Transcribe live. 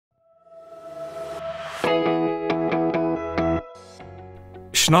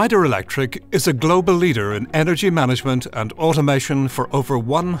Schneider Electric is a global leader in energy management and automation for over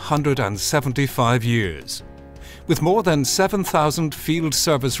 175 years. With more than 7,000 field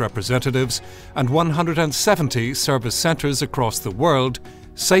service representatives and 170 service centres across the world,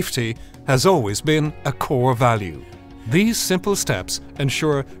 safety has always been a core value. These simple steps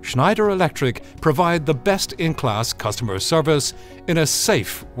ensure Schneider Electric provide the best-in-class customer service in a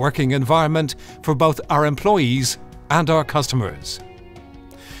safe working environment for both our employees and our customers.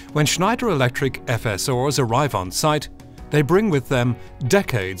 When Schneider Electric FSRs arrive on site, they bring with them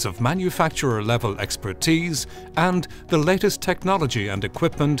decades of manufacturer-level expertise and the latest technology and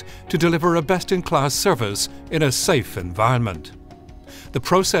equipment to deliver a best-in-class service in a safe environment. The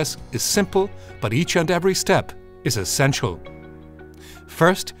process is simple, but each and every step is essential.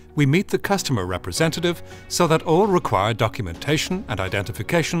 First, we meet the customer representative so that all required documentation and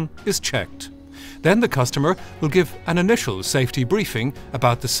identification is checked. Then the customer will give an initial safety briefing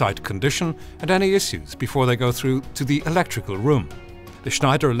about the site condition and any issues before they go through to the electrical room. The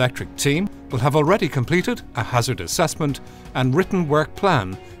Schneider Electric team will have already completed a hazard assessment and written work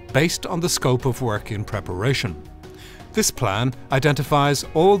plan based on the scope of work in preparation. This plan identifies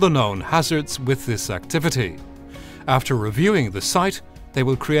all the known hazards with this activity. After reviewing the site, they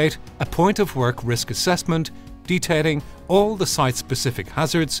will create a point of work risk assessment detailing all the site-specific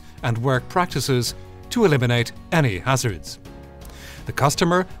hazards and work practices to eliminate any hazards. The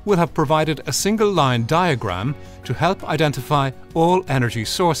customer will have provided a single-line diagram to help identify all energy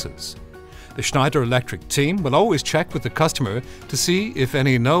sources. The Schneider Electric team will always check with the customer to see if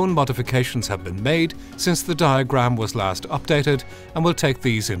any known modifications have been made since the diagram was last updated, and will take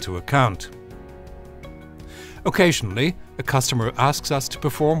these into account. Occasionally, a customer asks us to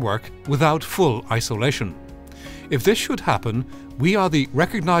perform work without full isolation. If this should happen, we are the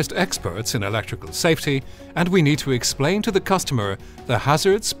recognized experts in electrical safety, and we need to explain to the customer the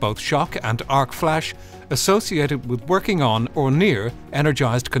hazards, both shock and arc flash, associated with working on or near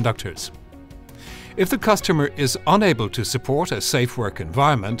energized conductors. If the customer is unable to support a safe work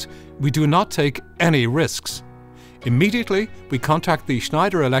environment, we do not take any risks. Immediately, we contact the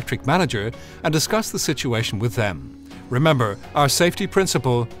Schneider Electric manager and discuss the situation with them. Remember our safety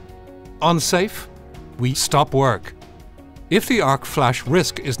principle: unsafe, we stop work. If the arc flash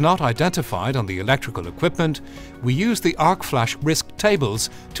risk is not identified on the electrical equipment, we use the arc flash risk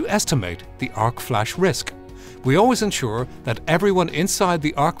tables to estimate the arc flash risk. We always ensure that everyone inside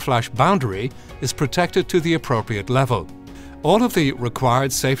the arc flash boundary is protected to the appropriate level. All of the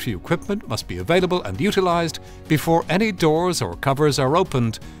required safety equipment must be available and utilized before any doors or covers are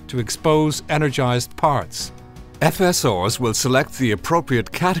opened to expose energized parts. FSRs will select the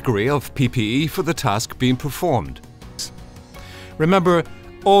appropriate category of PPE for the task being performed. Remember,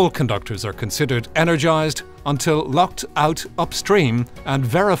 all conductors are considered energized until locked out upstream and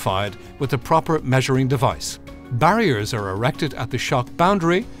verified with the proper measuring device. Barriers are erected at the shock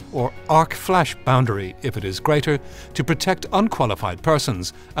boundary or arc flash boundary if it is greater, to protect unqualified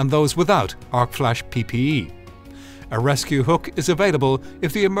persons and those without arc flash PPE. A rescue hook is available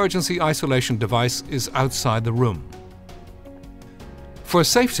if the emergency isolation device is outside the room. For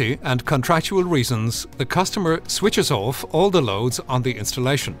safety and contractual reasons, the customer switches off all the loads on the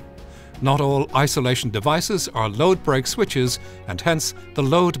installation. Not all isolation devices are load break switches, and hence the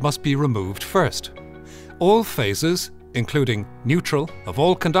load must be removed first. All phases, including neutral, of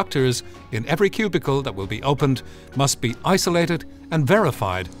all conductors in every cubicle that will be opened, must be isolated and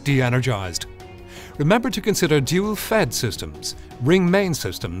verified de-energized. Remember to consider dual-fed systems, ring main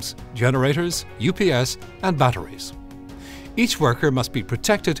systems, generators, UPS and batteries. Each worker must be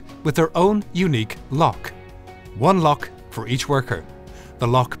protected with their own unique lock. One lock for each worker. The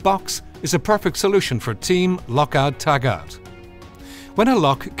lock box is a perfect solution for team lockout-tagout. When a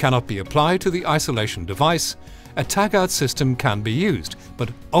lock cannot be applied to the isolation device, a tagout system can be used,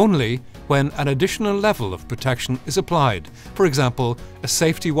 but only when an additional level of protection is applied. For example, a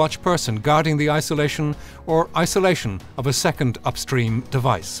safety watch person guarding the isolation or isolation of a second upstream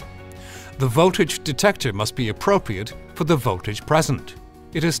device. The voltage detector must be appropriate for the voltage present.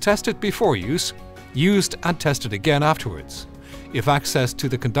 It is tested before use, used and tested again afterwards. If access to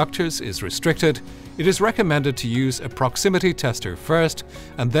the conductors is restricted, it is recommended to use a proximity tester first,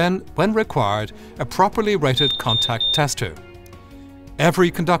 and then, when required, a properly rated contact tester. Every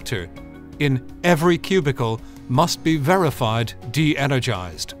conductor in every cubicle must be verified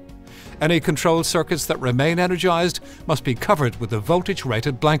de-energized. Any control circuits that remain energized must be covered with a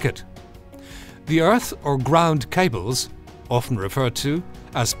voltage-rated blanket. The earth or ground cables, often referred to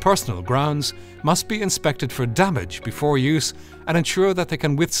as personal grounds, must be inspected for damage before use and ensure that they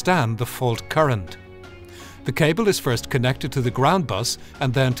can withstand the fault current. The cable is first connected to the ground bus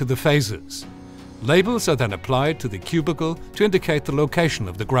and then to the phases. Labels are then applied to the cubicle to indicate the location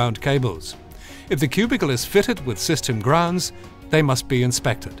of the ground cables. If the cubicle is fitted with system grounds, they must be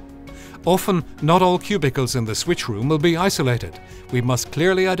inspected. Often, not all cubicles in the switch room will be isolated. We must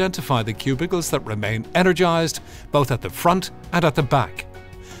clearly identify the cubicles that remain energized, both at the front and at the back.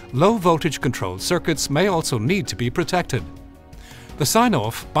 Low voltage controlled circuits may also need to be protected. The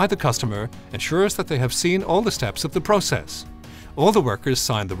sign-off by the customer ensures that they have seen all the steps of the process. All the workers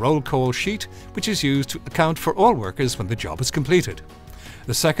sign the roll call sheet, which is used to account for all workers when the job is completed.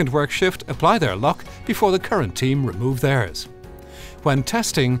 The second work shift apply their lock before the current team remove theirs. When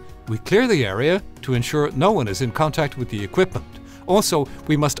testing, we clear the area to ensure no one is in contact with the equipment. Also,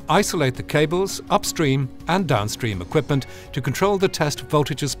 we must isolate the cables, upstream and downstream equipment to control the test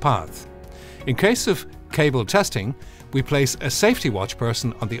voltage's path. In case of cable testing, we place a safety watch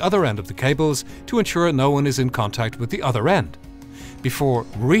person on the other end of the cables to ensure no one is in contact with the other end. Before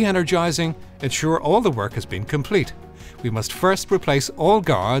re-energizing, ensure all the work has been complete. We must first replace all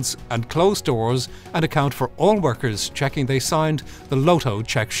guards and close doors and account for all workers checking they signed the LOTO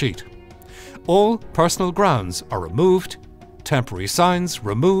check sheet. All personal grounds are removed, temporary signs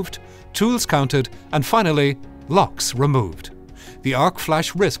removed, tools counted, and finally, locks removed. The arc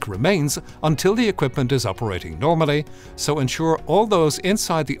flash risk remains until the equipment is operating normally, so ensure all those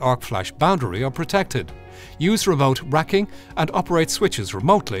inside the arc flash boundary are protected. Use remote racking and operate switches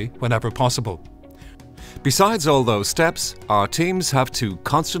remotely whenever possible. Besides all those steps, our teams have to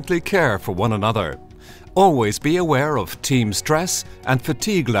constantly care for one another. Always be aware of team stress and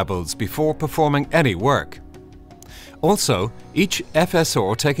fatigue levels before performing any work. Also, each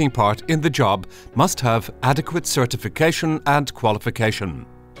FSR taking part in the job must have adequate certification and qualification.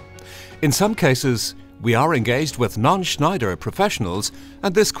 In some cases, we are engaged with non-Schneider professionals,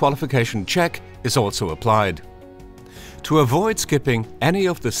 and this qualification check is also applied. To avoid skipping any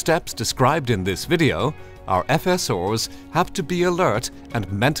of the steps described in this video, our FSRs have to be alert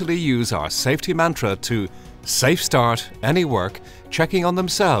and mentally use our safety mantra to safe start any work, checking on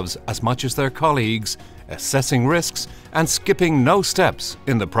themselves as much as their colleagues, assessing risks, and skipping no steps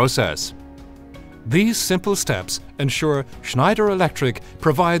in the process. These simple steps ensure Schneider Electric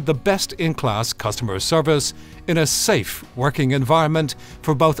provide the best-in-class customer service in a safe working environment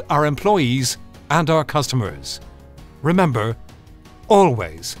for both our employees and our customers. Remember,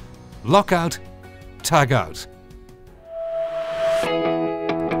 always lock out, tag out.